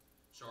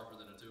sharper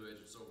than a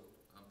two-edged sword.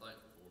 I'm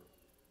thankful for it.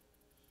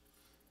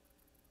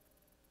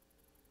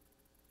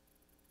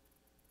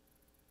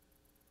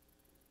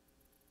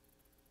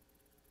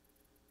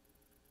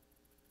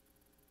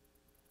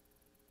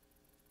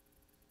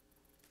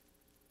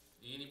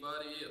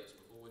 Anybody else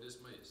before we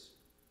dismiss?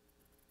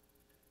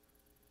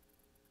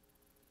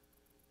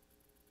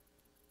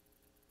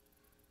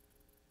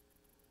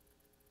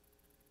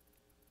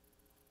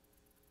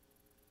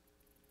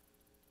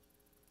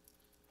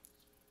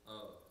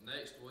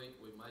 Next week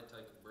we may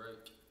take a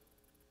break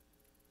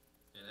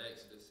in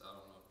Exodus. I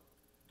don't know.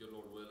 Good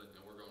Lord willing,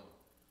 and we're gonna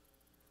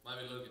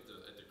maybe look at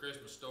the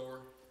Christmas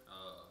story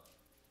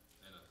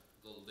in a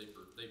little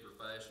deeper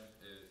fashion.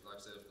 Like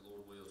I said, if the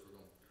Lord wills,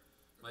 we're gonna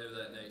maybe do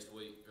that next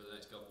week or the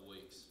next couple of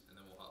weeks, and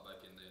then we'll hop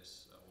back in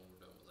this when we're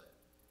done with that.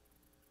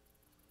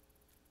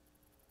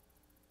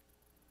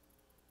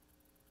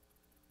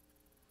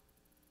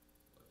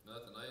 If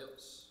nothing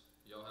else,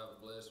 y'all have a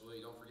blessed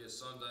week. Don't forget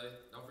Sunday.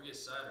 Don't forget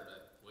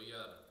Saturday. We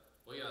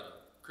got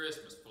a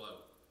Christmas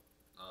float.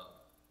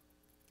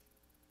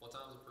 What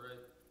time's the parade?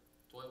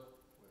 12?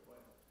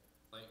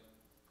 I think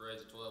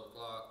parade's at 12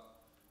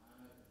 o'clock.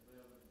 Line up at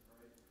 11,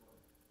 parade at 12.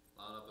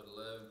 Line up at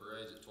 11,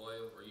 parade's at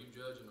 12. Are you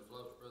judging the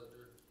floats, Brother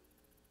Drew?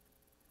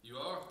 You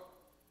are?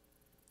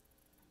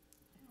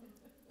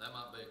 That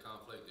might be a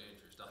conflict of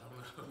interest. I don't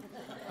know.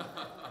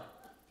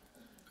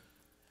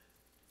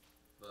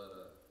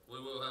 But we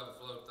will have a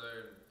float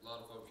there, and a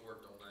lot of folks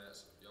worked on that,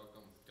 so y'all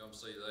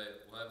see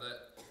that. We'll have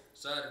that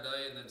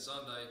Saturday, and then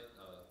Sunday,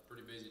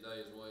 pretty busy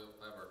day as well.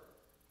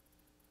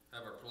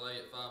 Have our play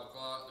at 5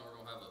 o'clock, then we're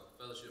gonna have a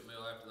fellowship meal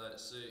after that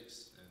at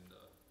 6, and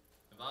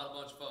invite a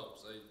bunch of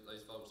folks.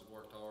 These folks have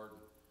worked hard.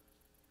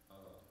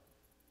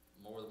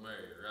 More the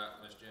merrier, right,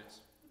 Miss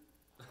Jensen?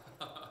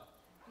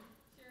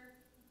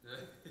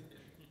 Sure.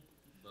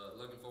 But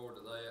looking forward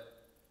to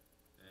that,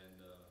 and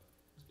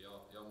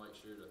y'all make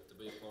sure to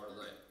be a part of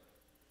that.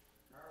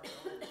 Carl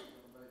Holmes is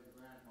gonna be the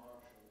grand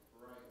marshal of the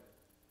parade.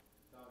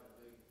 Thought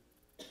it'd be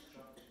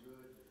something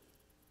good that,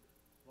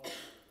 like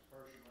a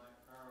person like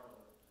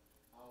Carl, that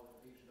all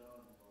that he's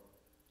done for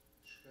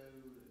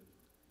school and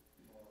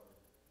for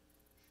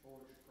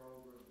sports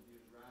programs,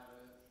 his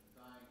write-ups and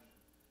things.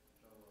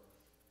 So,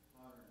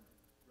 honoring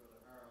Brother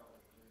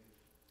Harold to be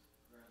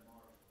grand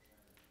marshal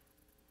Saturday.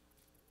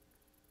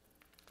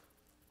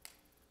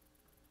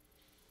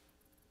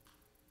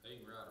 He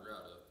can write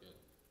up, can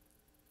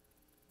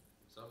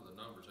some of the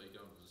numbers he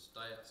comes with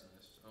stats, and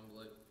it's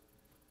unbelievable.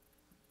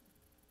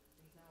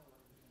 He's all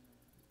over them.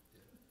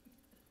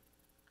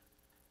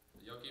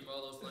 Y'all keep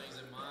all those things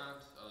in mind.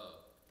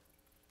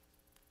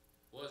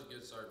 Was a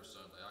good service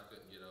Sunday. I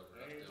couldn't get over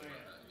it. I still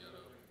might not get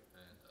over it.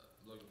 And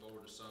I'm looking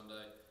forward to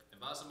Sunday.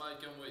 Invite somebody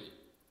to come with you.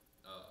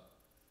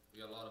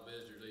 We got a lot of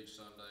visitors each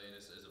Sunday, and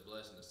it's a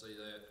blessing to see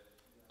that.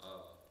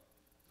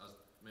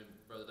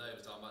 Brother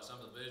Dave was talking about some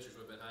of the visitors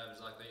we've been having.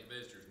 It's like they ain't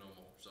visitors no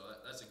more. So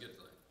that's a good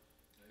thing.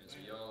 And so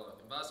y'all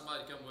invite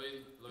somebody to come with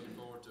you. Looking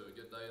forward to a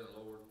good day in the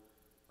Lord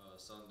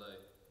Sunday.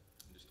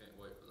 And just can't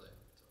wait for that.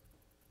 So,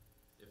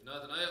 if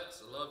nothing else,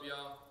 I love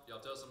y'all.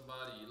 Y'all tell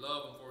somebody you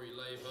love them before you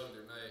leave. Hug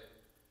their neck.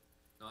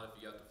 Not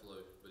if you got the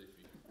flu, but if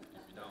you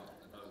don't,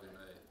 then hug their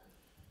neck.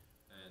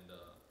 And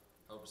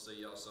hope to see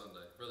y'all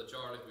Sunday. Brother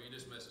Charlie, will you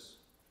dismiss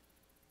us?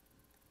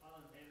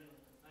 Father in heaven, I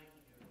want to thank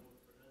you, dear Lord,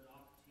 for another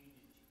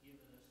opportunity that you've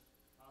given us,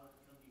 Father,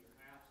 to come to your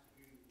house to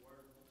hear your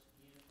word once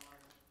again,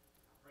 Father.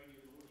 I pray,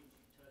 dear Lord, that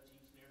you touch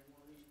each and every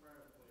one of these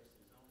prayer requests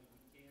as only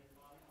you can,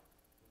 Father.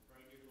 We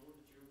pray, dear Lord,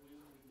 that your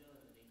will be done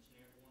in each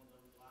and every one of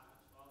those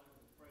lives, Father.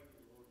 And we pray,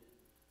 dear Lord,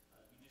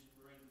 that you just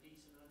bring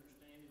peace and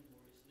understanding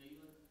where it's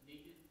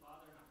needed,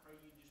 Father. And I pray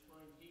you just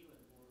bring healing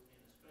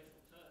and a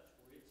special touch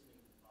where it's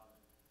needed, Father.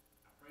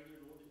 I pray,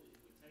 dear Lord, that as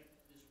we take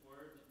this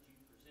word that you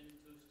presented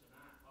to us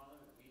tonight, Father,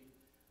 that we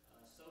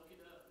soak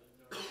it up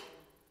into our own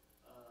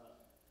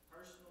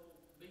personal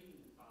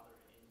being, Father,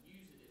 and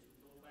use it as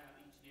we go about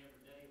each and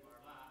every day of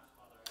our lives,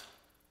 Father.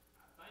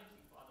 I thank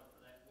you, Father,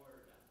 for that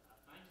word. I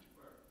thank you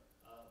for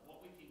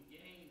what we can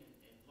gain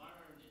and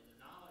learn, and the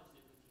knowledge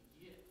that we can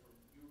get from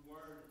your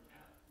word, and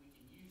how we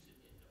can use it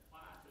and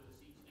apply it to us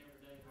each and every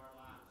day of our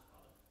lives,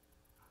 Father.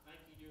 I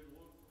thank you, dear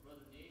Lord, for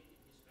Brother Nick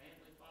and his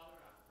family, Father.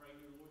 I pray,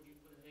 dear Lord, you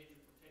put a hedge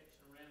of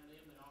protection around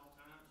them at all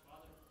times,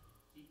 Father.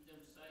 Keep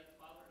them safe,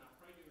 Father. And I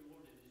pray, dear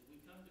Lord, that as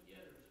we come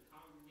together as a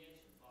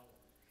congregation, Father,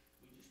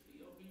 we just be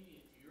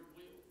obedient to your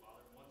will,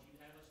 Father, and what you'd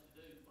have us to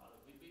do, Father.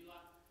 We'd be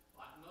like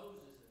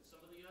Moses and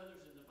some of the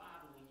others in the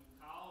Bible. When you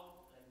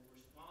called, they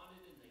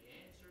responded and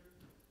they answered,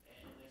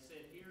 and they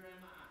said, "Here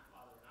am I,"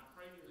 Father. And I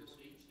pray, dear Lord,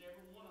 each and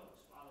every one of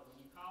us, Father, when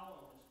you call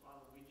on us,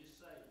 Father, we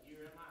just say,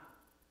 "Here am I."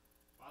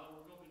 Father,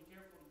 we're going to be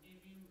careful to give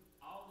you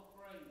all the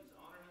praise,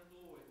 honor, and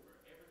glory for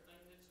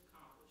everything that's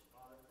accomplished,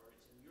 Father, for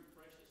it's in your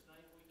precious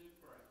name we do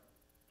pray.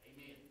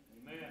 Amen.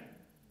 Amen.